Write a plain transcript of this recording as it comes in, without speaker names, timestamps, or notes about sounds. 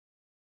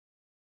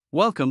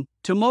Welcome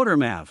to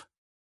MotorMav.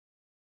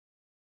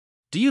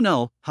 Do you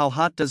know how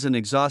hot does an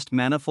exhaust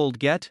manifold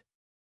get?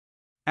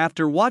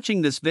 After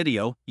watching this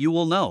video, you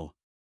will know.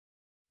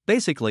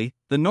 Basically,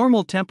 the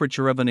normal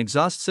temperature of an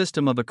exhaust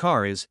system of a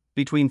car is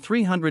between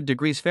 300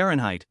 degrees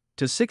Fahrenheit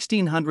to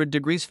 1600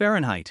 degrees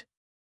Fahrenheit.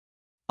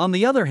 On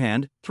the other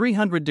hand,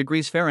 300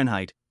 degrees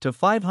Fahrenheit to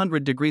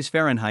 500 degrees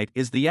Fahrenheit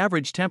is the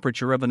average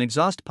temperature of an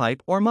exhaust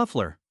pipe or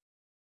muffler.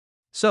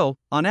 So,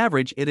 on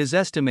average, it is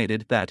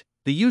estimated that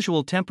the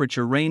usual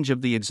temperature range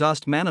of the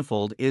exhaust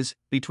manifold is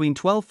between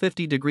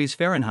 1250 degrees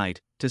Fahrenheit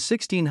to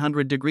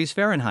 1600 degrees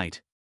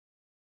Fahrenheit.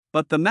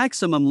 But the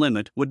maximum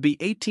limit would be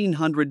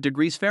 1800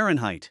 degrees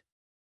Fahrenheit.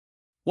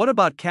 What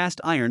about cast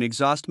iron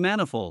exhaust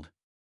manifold?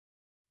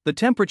 The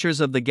temperatures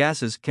of the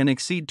gases can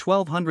exceed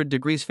 1200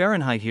 degrees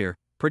Fahrenheit here,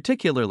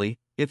 particularly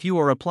if you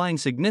are applying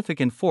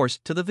significant force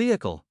to the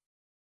vehicle.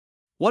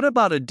 What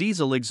about a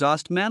diesel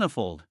exhaust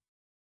manifold?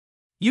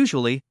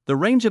 Usually, the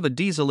range of a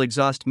diesel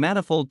exhaust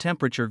manifold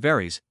temperature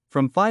varies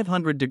from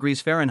 500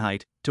 degrees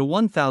Fahrenheit to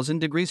 1000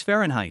 degrees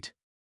Fahrenheit.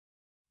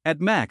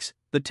 At max,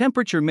 the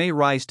temperature may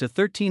rise to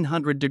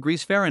 1300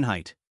 degrees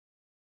Fahrenheit.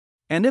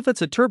 And if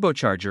it's a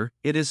turbocharger,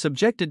 it is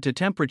subjected to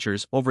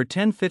temperatures over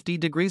 1050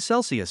 degrees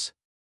Celsius.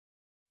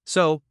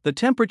 So, the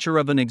temperature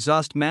of an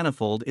exhaust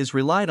manifold is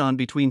relied on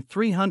between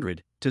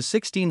 300 to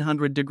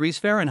 1600 degrees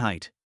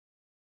Fahrenheit.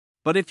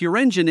 But if your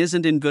engine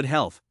isn't in good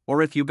health,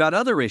 or if you got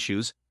other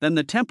issues, then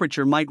the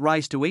temperature might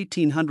rise to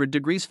 1800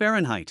 degrees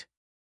Fahrenheit.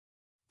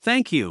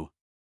 Thank you.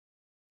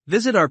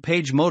 Visit our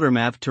page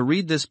MotorMav to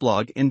read this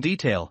blog in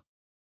detail.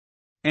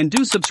 And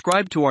do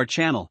subscribe to our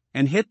channel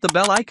and hit the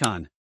bell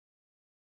icon.